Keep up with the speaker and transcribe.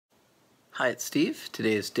Hi, it's Steve.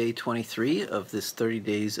 Today is day 23 of this 30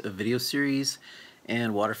 days of video series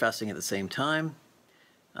and water fasting at the same time.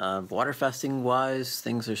 Water fasting wise,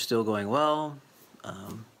 things are still going well.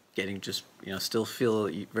 Getting just, still feel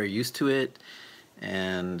very used to it,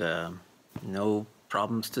 and no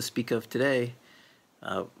problems to speak of today.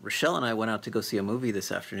 Rochelle and I went out to go see a movie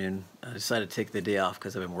this afternoon. I decided to take the day off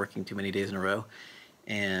because I've been working too many days in a row.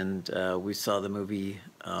 And we saw the movie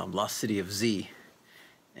Lost City of Z.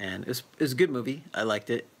 And it was a good movie. I liked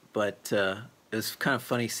it, but it was kind of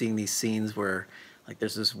funny seeing these scenes where, like,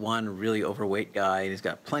 there's this one really overweight guy, and he's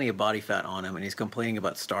got plenty of body fat on him, and he's complaining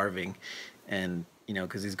about starving, and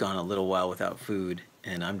because he's gone a little while without food,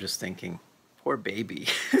 and I'm just thinking, poor baby.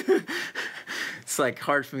 It's like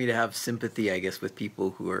hard for me to have sympathy, I guess, with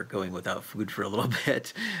people who are going without food for a little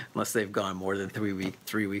bit, unless they've gone more than 3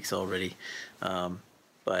 weeks already.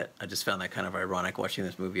 But I just found that kind of ironic watching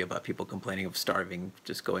this movie about people complaining of starving,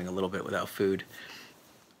 just going a little bit without food.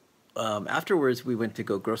 Afterwards, we went to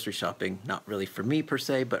go grocery shopping, not really for me per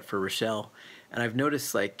se, but for Rochelle. And I've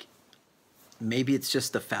noticed, like, maybe it's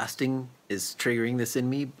just the fasting is triggering this in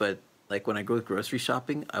me, but like when I go grocery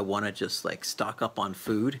shopping, I want to just like stock up on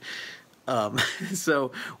food. Um,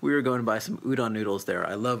 so we were going to buy some udon noodles there.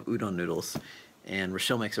 I love udon noodles, and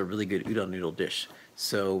Rochelle makes a really good udon noodle dish.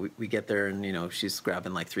 So we get there, and she's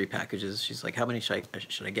grabbing like 3 packages. She's like, "How many should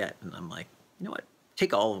I get?" And I'm like, "You know what?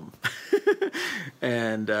 Take all of them."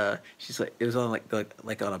 And she's like, it was on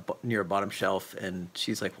like on near a bottom shelf, and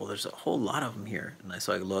she's like, "Well, there's a whole lot of them here." And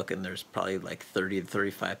I look, and there's probably like 30 to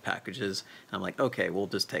 35 packages. And I'm like, "Okay, we'll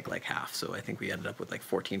just take like half." So I think we ended up with like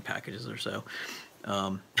 14 packages or so.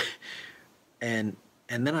 Um, and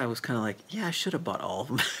then I was kind of like, yeah, I should have bought all of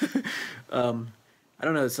them. I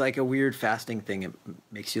don't know. It's like a weird fasting thing. It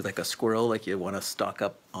makes you like a squirrel, like you want to stock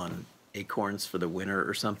up on acorns for the winter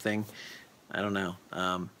or something. I don't know.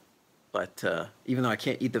 But even though I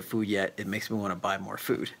can't eat the food yet, it makes me want to buy more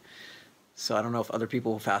food. So I don't know if other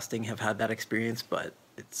people fasting have had that experience, but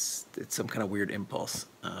it's some kind of weird impulse.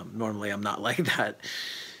 Normally, I'm not like that.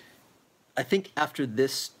 I think after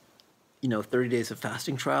this 30 days of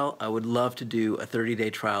fasting trial, I would love to do a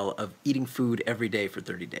 30-day trial of eating food every day for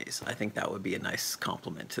 30 days. I think that would be a nice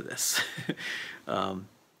complement to this. um,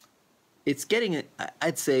 it's getting,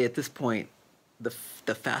 I'd say at this point, the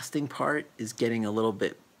fasting part is getting a little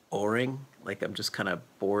bit boring. Like I'm just kind of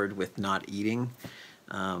bored with not eating.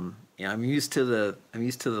 I'm used to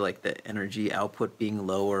the energy output being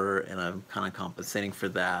lower, and I'm kind of compensating for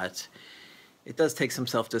that. It does take some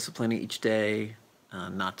self-discipline each day,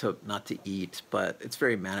 not to eat, but it's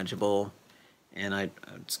very manageable. And I'm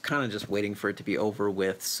kind of just waiting for it to be over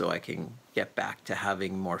with so I can get back to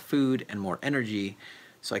having more food and more energy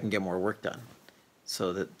so I can get more work done.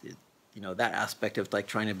 So that, that aspect of like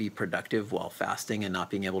trying to be productive while fasting and not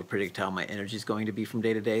being able to predict how my energy is going to be from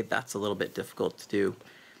day to day, that's a little bit difficult to do.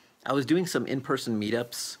 I was doing some in-person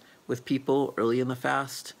meetups with people early in the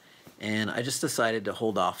fast, and I just decided to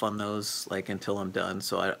hold off on those like until I'm done.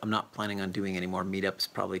 So I'm not planning on doing any more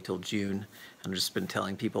meetups probably till June. I've just been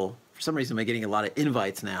telling people, for some reason I'm getting a lot of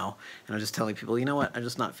invites now, and I'm just telling people, you know what, I'm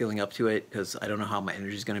just not feeling up to it because I don't know how my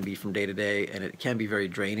energy is going to be from day to day, and it can be very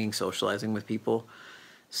draining socializing with people.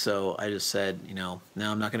 So I just said, no,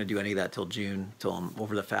 I'm not going to do any of that till June, till I'm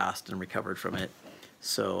over the fast and recovered from it.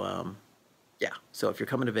 So yeah, so if you're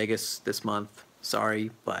coming to Vegas this month, sorry,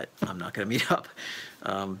 but I'm not going to meet up.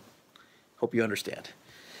 Hope you understand.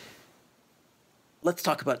 Let's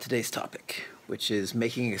talk about today's topic, which is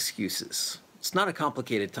making excuses. It's not a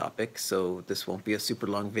complicated topic, so this won't be a super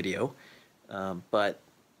long video, but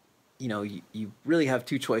you really have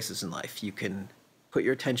two choices in life. You can put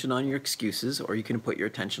your attention on your excuses, or you can put your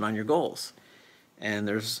attention on your goals. And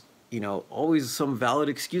there's always some valid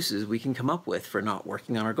excuses we can come up with for not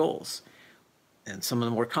working on our goals. And some of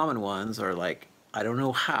the more common ones are like, I don't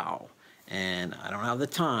know how, and I don't have the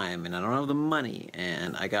time, and I don't have the money,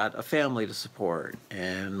 and I got a family to support,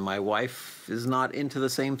 and my wife is not into the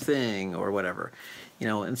same thing, or whatever.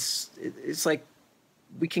 And it's like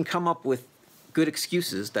we can come up with good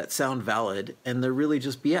excuses that sound valid, and they're really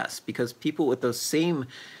just BS, because people with those same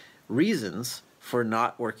reasons for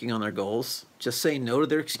not working on their goals just say no to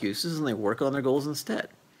their excuses and they work on their goals instead.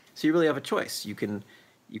 So you really have a choice. You can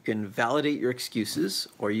validate your excuses,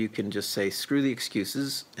 or you can just say screw the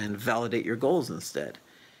excuses and validate your goals instead.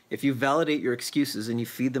 If you validate your excuses and you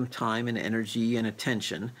feed them time and energy and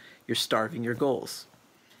attention, you're starving your goals.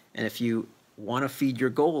 And if you want to feed your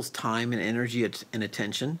goals time and energy and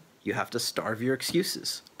attention, you have to starve your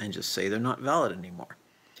excuses and just say they're not valid anymore.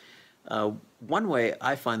 One way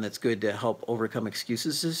I find that's good to help overcome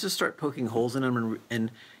excuses is just start poking holes in them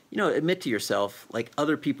and admit to yourself, like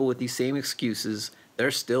other people with these same excuses,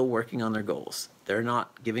 they're still working on their goals. They're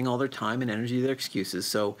not giving all their time and energy to their excuses.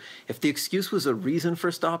 So if the excuse was a reason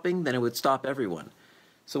for stopping, then it would stop everyone.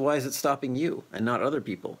 So why is it stopping you and not other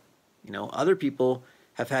people? Other people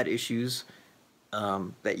have had issues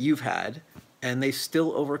that you've had, and they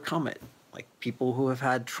still overcome it. Like people who have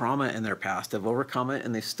had trauma in their past have overcome it,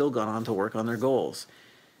 and they've still gone on to work on their goals.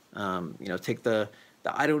 Take the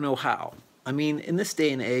I don't know how. I mean, in this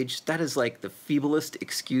day and age, that is like the feeblest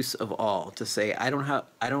excuse of all, to say I don't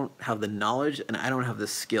have the knowledge and I don't have the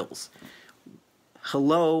skills.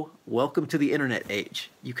 Hello, welcome to the internet age.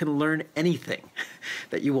 You can learn anything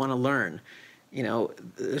that you want to learn.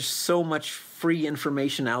 There's so much free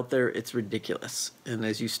information out there, it's ridiculous. And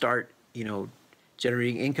as you start,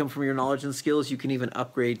 generating income from your knowledge and skills, you can even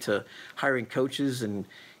upgrade to hiring coaches and,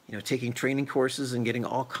 taking training courses and getting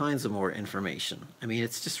all kinds of more information. I mean,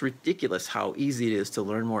 it's just ridiculous how easy it is to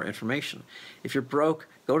learn more information. If you're broke,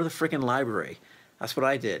 go to the freaking library. That's what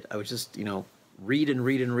I did. I would just, read and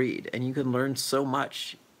read and read, and you can learn so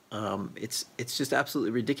much. It's just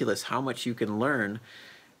absolutely ridiculous how much you can learn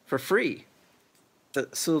for free.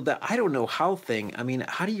 So that I don't know how thing, I mean,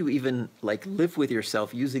 how do you even live with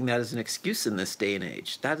yourself using that as an excuse in this day and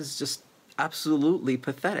age? That is just absolutely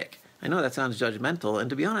pathetic. I know that sounds judgmental, and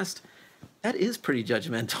to be honest, that is pretty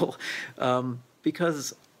judgmental,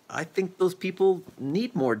 because I think those people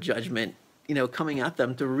need more judgment, coming at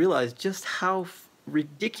them, to realize just how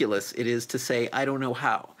ridiculous it is to say, I don't know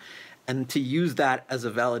how, and to use that as a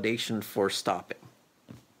validation for stopping.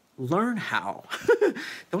 Learn how.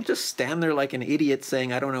 Don't just stand there like an idiot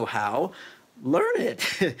saying, I don't know how. Learn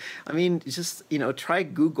it. I mean, just, try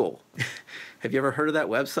Google. Have you ever heard of that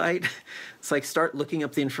website? It's like, start looking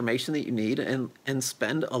up the information that you need and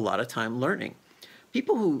spend a lot of time learning.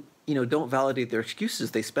 People who, don't validate their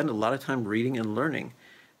excuses, they spend a lot of time reading and learning.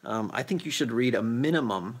 I think you should read a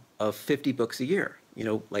minimum of 50 books a year,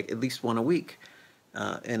 at least one a week.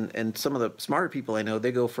 And some of the smarter people I know,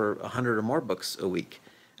 they go for 100 or more books a week.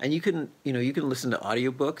 And you can listen to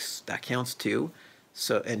audiobooks, that counts too.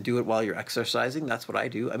 So, and do it while you're exercising. That's what I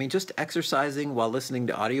do. I mean, just exercising while listening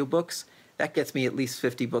to audiobooks, that gets me at least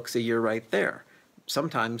 50 books a year right there.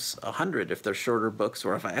 Sometimes 100 if they're shorter books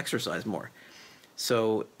or if I exercise more.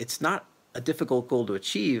 So it's not a difficult goal to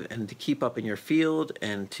achieve and to keep up in your field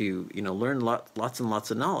and to, learn lots and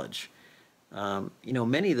lots of knowledge.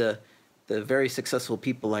 Many of the very successful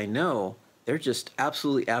people I know, they're just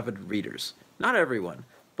absolutely avid readers. Not everyone,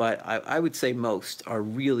 but I would say most are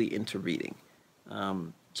really into reading.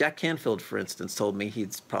 Jack Canfield, for instance, told me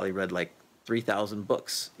he's probably read 3,000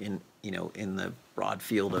 books in the broad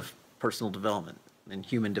field of personal development and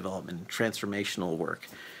human development and transformational work.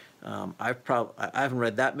 I haven't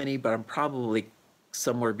read that many, but I'm probably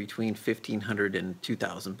somewhere between 1,500 and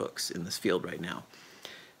 2,000 books in this field right now.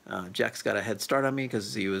 Jack's got a head start on me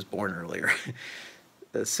because he was born earlier.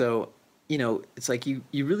 So, it's like you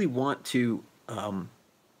really want to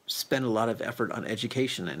spend a lot of effort on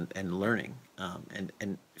education and learning,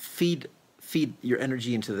 and feed your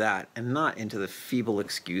energy into that and not into the feeble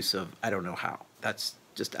excuse of, I don't know how. That's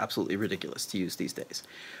just absolutely ridiculous to use these days.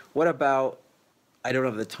 What about, I don't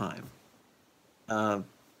have the time?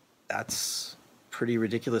 That's pretty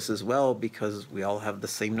ridiculous as well, because we all have the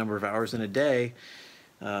same number of hours in a day.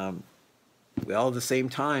 We all have the same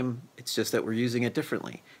time. It's just that we're using it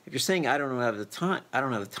differently. If you're saying I don't have the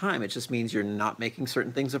time, it just means you're not making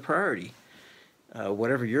certain things a priority.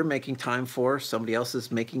 Whatever you're making time for, somebody else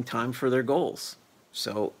is making time for their goals.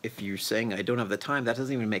 So if you're saying I don't have the time, that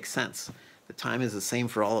doesn't even make sense. The time is the same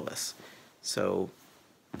for all of us. So,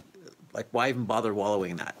 why even bother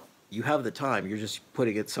wallowing in that? You have the time, you're just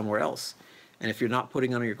putting it somewhere else. And if you're not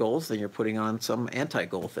putting on your goals, then you're putting on some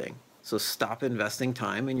anti-goal thing. So stop investing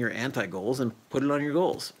time in your anti-goals and put it on your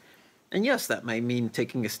goals. And yes, that might mean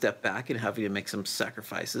taking a step back and having to make some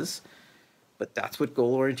sacrifices, but that's what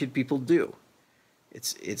goal-oriented people do.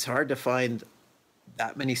 It's hard to find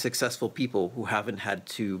that many successful people who haven't had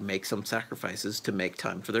to make some sacrifices to make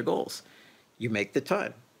time for their goals. You make the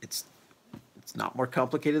time. It's not more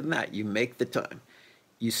complicated than that. You make the time.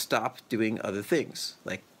 You stop doing other things,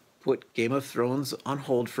 like put Game of Thrones on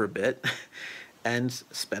hold for a bit and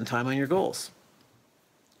spend time on your goals.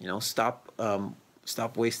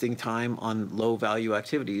 Stop wasting time on low-value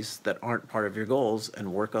activities that aren't part of your goals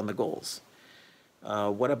and work on the goals.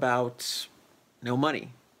 What about no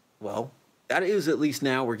money? Well, that is, at least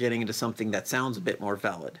now we're getting into something that sounds a bit more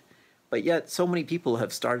valid. But yet, so many people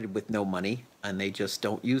have started with no money, and they just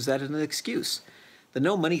don't use that as an excuse. The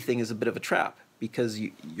no money thing is a bit of a trap, because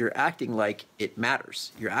you're acting like it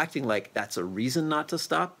matters. You're acting like that's a reason not to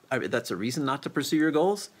stop. That's a reason not to pursue your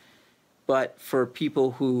goals. But for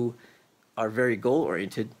people who are very goal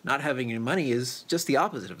oriented, not having any money is just the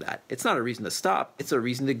opposite of that. It's not a reason to stop, it's a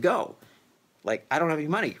reason to go. Like, I don't have any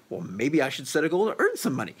money. Well, maybe I should set a goal to earn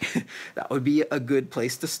some money. That would be a good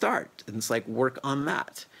place to start. And it's like, work on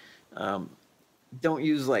that. Don't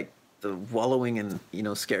use like the wallowing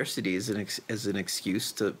in, scarcity as an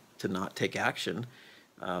excuse to not take action.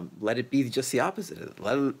 Let it be just the opposite.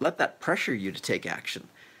 Let that pressure you to take action.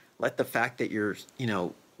 Let the fact that you're,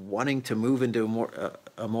 wanting to move into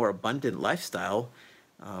a more abundant lifestyle,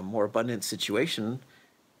 more abundant situation,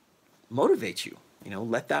 motivate you.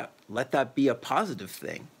 Let that be a positive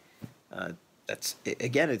thing. That's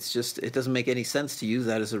again, it doesn't make any sense to use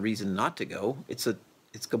that as a reason not to go. It's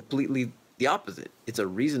completely the opposite. It's a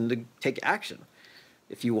reason to take action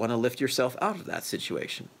if you want to lift yourself out of that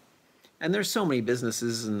situation. And there's so many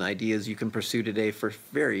businesses and ideas you can pursue today for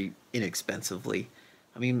very inexpensively.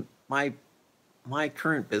 I mean, my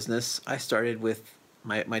current business, I started with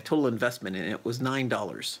my total investment in it was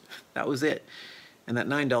 $9. That was it. And that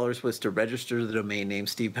 $9 was to register the domain name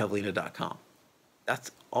stevepavlina.com. That's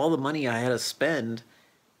all the money I had to spend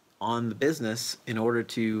on the business in order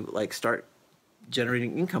to like start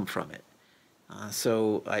generating income from it.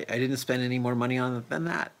 So I didn't spend any more money on it than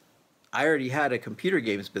that. I already had a computer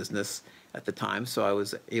games business at the time, so I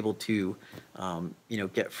was able to,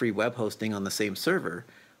 get free web hosting on the same server.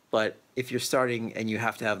 But if you're starting and you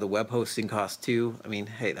have to have the web hosting cost too, I mean,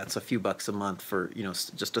 hey, that's a few bucks a month for,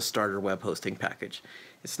 just a starter web hosting package.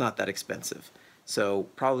 It's not that expensive. So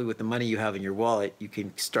probably with the money you have in your wallet, you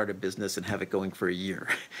can start a business and have it going for a year.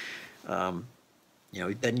 Then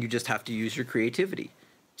you just have to use your creativity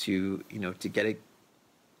to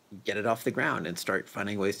get it off the ground and start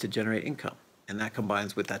finding ways to generate income. And that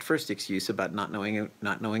combines with that first excuse about not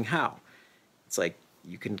knowing how. It's like,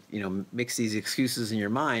 you can, mix these excuses in your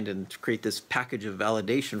mind and create this package of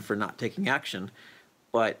validation for not taking action,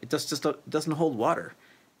 but it just doesn't hold water.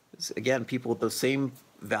 Again, people with those same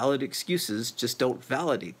valid excuses just don't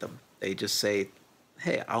validate them. They just say,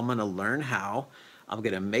 hey, I'm going to learn how, I'm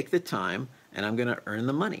going to make the time, and I'm going to earn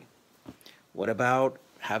the money. What about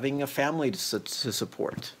having a family to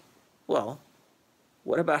support? Well,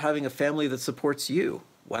 what about having a family that supports you?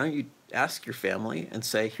 Why don't you ask your family and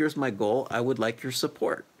say, here's my goal, I would like your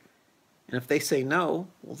support. And if they say no,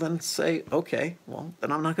 well then say, okay, well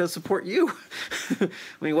then I'm not going to support you. I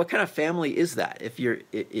mean, what kind of family is that? If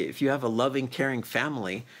you have a loving, caring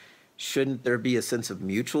family, shouldn't there be a sense of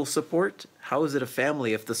mutual support? How is it a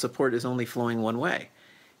family if the support is only flowing one way?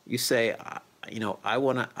 You say, I'm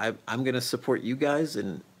going to support you guys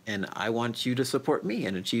and I want you to support me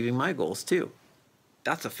in achieving my goals too.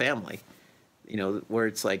 That's a family. Where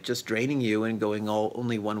it's like just draining you and going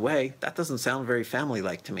only one way. That doesn't sound very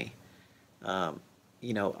family-like to me. I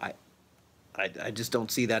just don't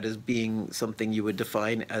see that as being something you would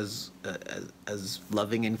define as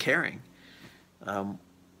loving and caring.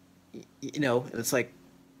 It's like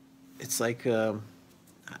like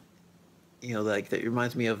that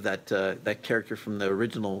reminds me of that character from the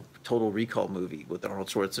original Total Recall movie with Arnold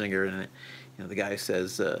Schwarzenegger in it. The guy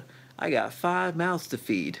says, "I got 5 mouths to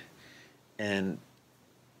feed." And,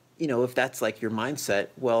 if that's like your mindset,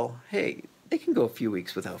 well, hey, they can go a few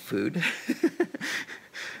weeks without food.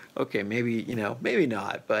 Okay, maybe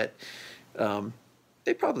not, but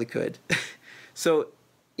they probably could. So,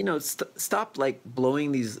 stop like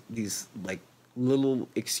blowing these like little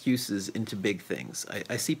excuses into big things.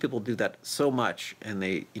 I see people do that so much, and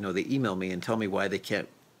they email me and tell me why they can't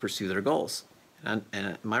pursue their goals. And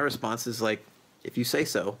my response is like, if you say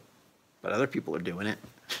so, but other people are doing it.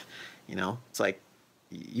 It's like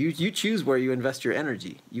you choose where you invest your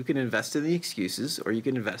energy. You can invest in the excuses or you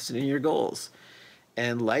can invest it in your goals.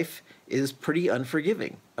 And life is pretty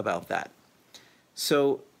unforgiving about that.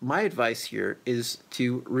 So my advice here is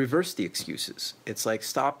to reverse the excuses. It's like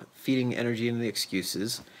stop feeding energy into the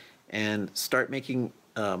excuses and start making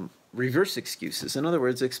reverse excuses. In other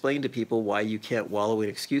words, explain to people why you can't wallow in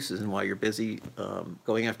excuses and why you're busy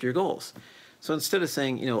going after your goals. So instead of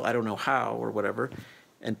saying, I don't know how or whatever,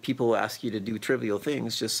 and people ask you to do trivial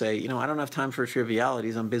things, just say, I don't have time for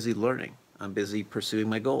trivialities. I'm busy learning. I'm busy pursuing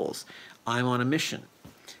my goals. I'm on a mission.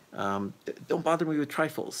 Don't bother me with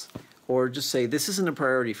trifles. Or just say, this isn't a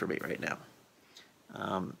priority for me right now.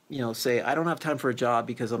 Say, I don't have time for a job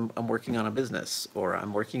because I'm working on a business or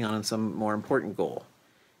I'm working on some more important goal.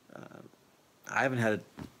 I haven't had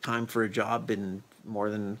time for a job in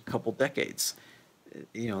more than a couple decades.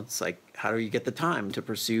 It's like, how do you get the time to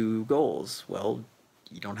pursue goals? Well,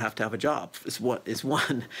 you don't have to have a job. Is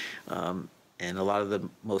one. And a lot of the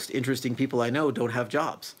most interesting people I know don't have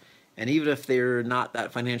jobs. And even if they're not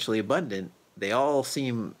that financially abundant, they all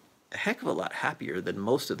seem a heck of a lot happier than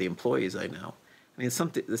most of the employees I know. I mean,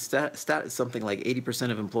 something the stat is something like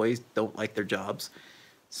 80% of employees don't like their jobs.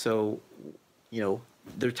 So, you know,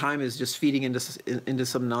 their time is just feeding into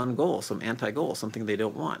some non-goal, some anti-goal, something they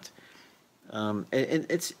don't want. And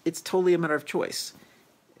it's totally a matter of choice.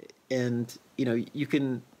 And you know, you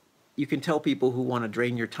can tell people who want to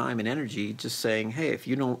drain your time and energy just saying, hey, if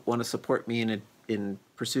you don't want to support me in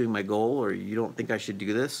pursuing my goal, or you don't think I should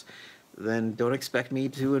do this, then don't expect me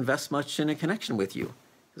to invest much in a connection with you.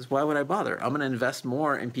 Because why would I bother? I'm going to invest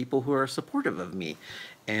more in people who are supportive of me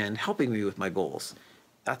and helping me with my goals.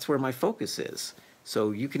 That's where my focus is.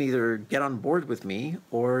 So you can either get on board with me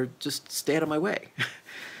or just stay out of my way.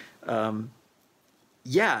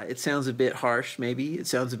 Yeah, it sounds a bit harsh, maybe. It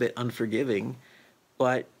sounds a bit unforgiving.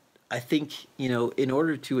 But I think, you know, in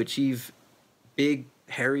order to achieve big,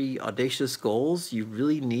 hairy, audacious goals, you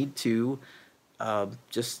really need to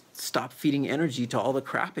just stop feeding energy to all the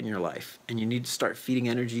crap in your life. And you need to start feeding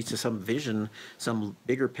energy to some vision, some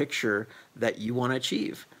bigger picture that you want to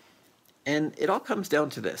achieve. And it all comes down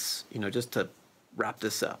to this, you know, just to wrap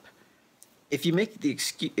this up. If you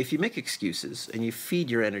make excuses and you feed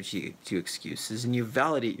your energy to excuses and you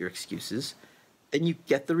validate your excuses, then you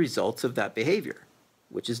get the results of that behavior,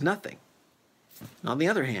 which is nothing. And on the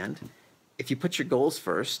other hand, if you put your goals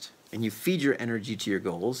first and you feed your energy to your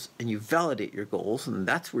goals and you validate your goals, and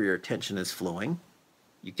that's where your attention is flowing,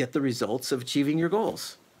 you get the results of achieving your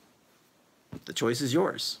goals. The choice is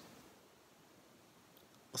yours.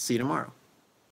 I'll see you tomorrow.